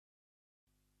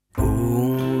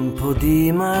Un po'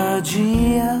 di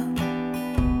magia,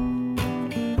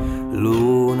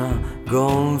 luna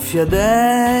gonfia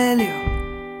d'elio,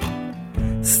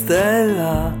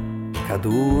 stella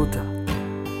caduta,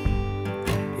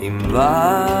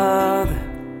 invade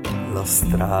la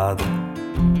strada.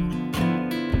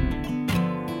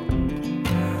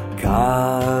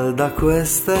 Calda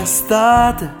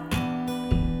quest'estate,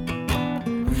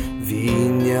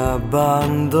 vigne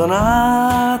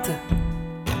abbandonate,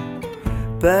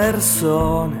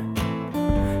 persone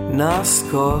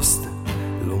nascoste,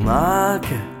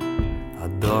 lumache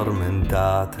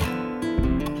addormentate.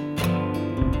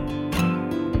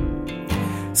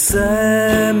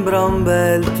 Sembra un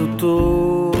bel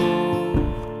tutù,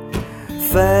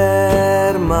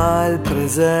 ferma il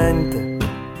presente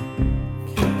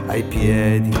ai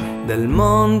piedi del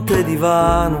monte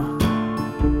divano.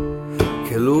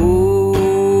 Che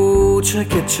luce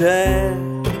che c'è,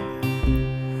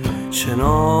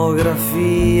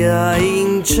 scenografia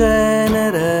in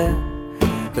cenere,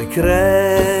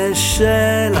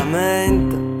 ricresce la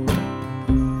mente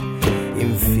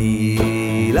in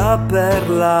fila per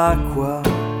l'acqua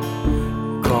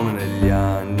come negli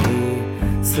anni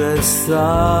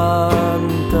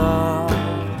 60.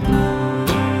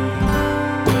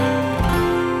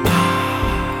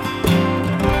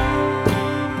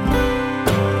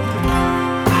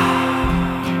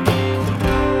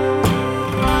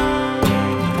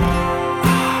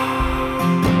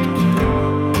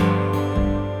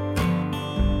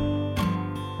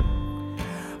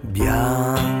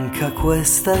 Bianca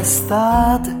questa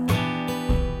estate,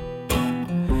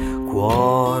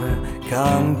 cuore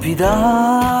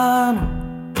campidano,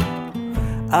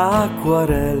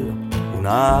 acquarello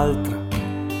un'altra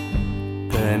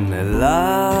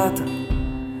pennellata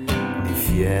di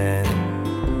fieno.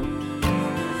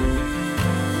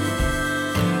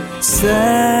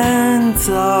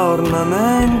 Senza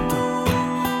ornamento,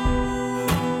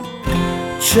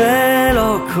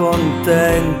 cielo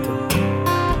contento,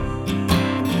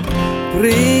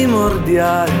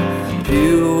 primordiale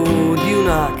più di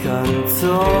una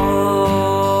canzone.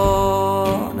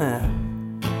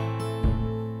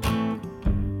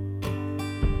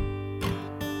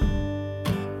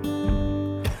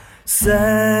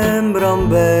 Sembra un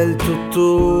bel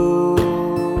tutù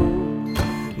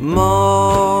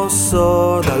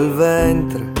mosso dal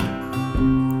ventre,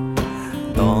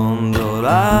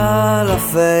 dondola la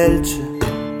felce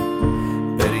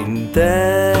per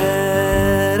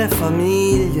intere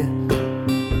famiglie,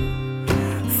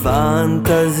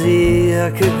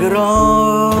 fantasia che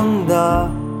gronda,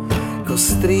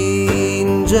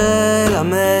 costringe la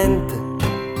mente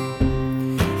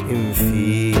in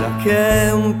fila che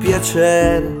è un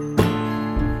piacere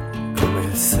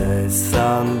come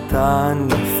 60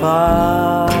 anni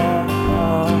fa.